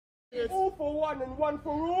All for one and one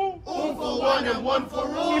for all. All for one and one for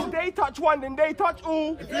all. If they touch one, then they touch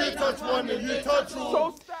all. If you touch one, then you touch all.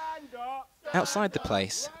 So stand up. Outside the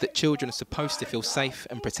place that children are supposed to feel safe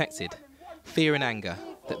and protected, fear and anger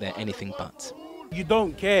that they're anything but. You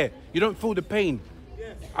don't care. You don't feel the pain.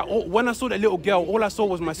 When I saw that little girl, all I saw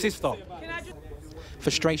was my sister.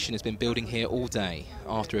 Frustration has been building here all day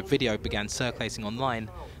after a video began circulating online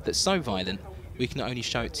that's so violent we can only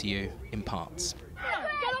show it to you in parts.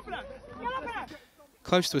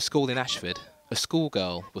 Close to a school in Ashford, a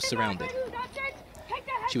schoolgirl was surrounded.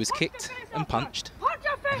 She was kicked and punched,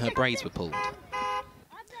 and her braids were pulled.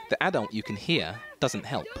 The adult you can hear doesn't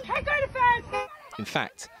help. In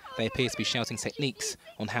fact, they appear to be shouting techniques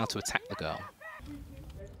on how to attack the girl.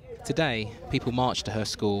 Today, people marched to her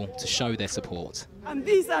school to show their support. And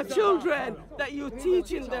these are children that you're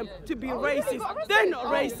teaching them to be racist. They're not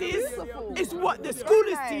racist. It's what the school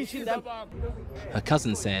is teaching them. Her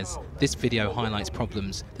cousin says this video highlights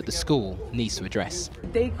problems that the school needs to address.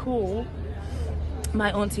 They call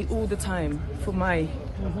my auntie all the time for my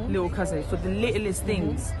little cousin, for the littlest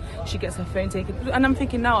things. She gets her phone taken. And I'm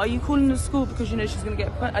thinking now, are you calling the school because you know she's going to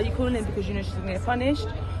get punished? Are you calling in because you know she's going to get punished?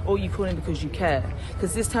 Or are you calling because you care?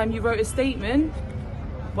 Because this time you wrote a statement,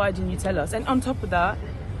 why didn't you tell us? And on top of that,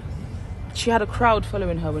 she had a crowd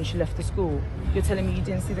following her when she left the school. You're telling me you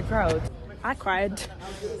didn't see the crowd? I cried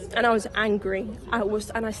and I was angry.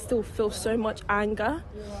 And I still feel so much anger.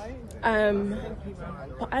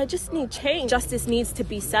 But I just need change. Justice needs to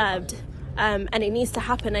be served. And it needs to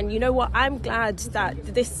happen. And you know what? I'm glad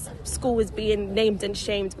that this school is being named and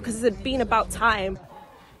shamed because it's been about time.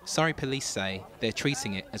 Surrey police say they're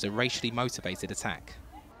treating it as a racially motivated attack.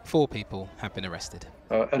 4 people have been arrested.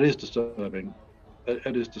 It is disturbing.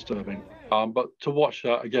 It is disturbing. But to watch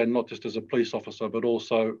that, again, not just as a police officer, but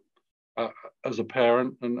also as a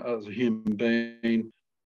parent and as a human being,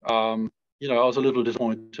 you know, I was a little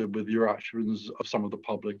disappointed with the reactions of some of the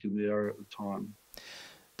public in the area at the time.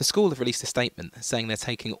 The school have released a statement saying they're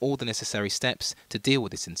taking all the necessary steps to deal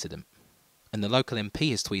with this incident. And the local MP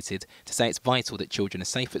has tweeted to say it's vital that children are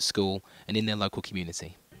safe at school and in their local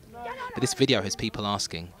community. But this video has people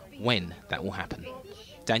asking when that will happen.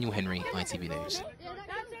 Daniel Henry, ITV News.